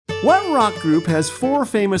What rock group has 4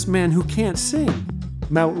 famous men who can't sing?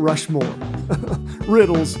 Mount Rushmore.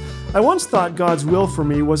 Riddles. I once thought God's will for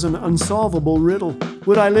me was an unsolvable riddle.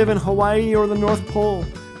 Would I live in Hawaii or the North Pole?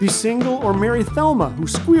 Be single or marry Thelma, who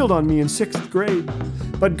squealed on me in 6th grade?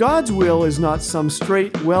 But God's will is not some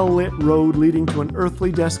straight, well-lit road leading to an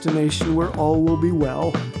earthly destination where all will be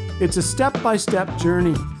well. It's a step-by-step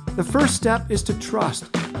journey. The first step is to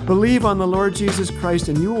trust. Believe on the Lord Jesus Christ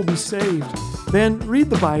and you will be saved. Then read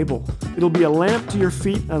the Bible. It'll be a lamp to your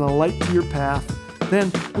feet and a light to your path. Then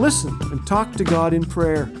listen and talk to God in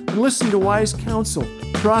prayer. And listen to wise counsel.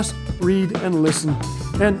 Trust, read, and listen.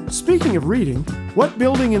 And speaking of reading, what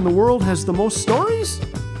building in the world has the most stories?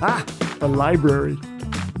 The library.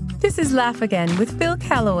 This is Laugh Again with Phil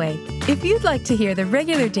Callaway. If you'd like to hear the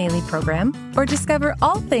regular daily program or discover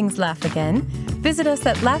all things Laugh Again, visit us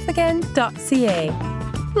at laughagain.ca.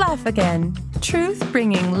 Laugh Again. Truth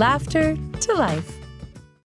bringing laughter to life.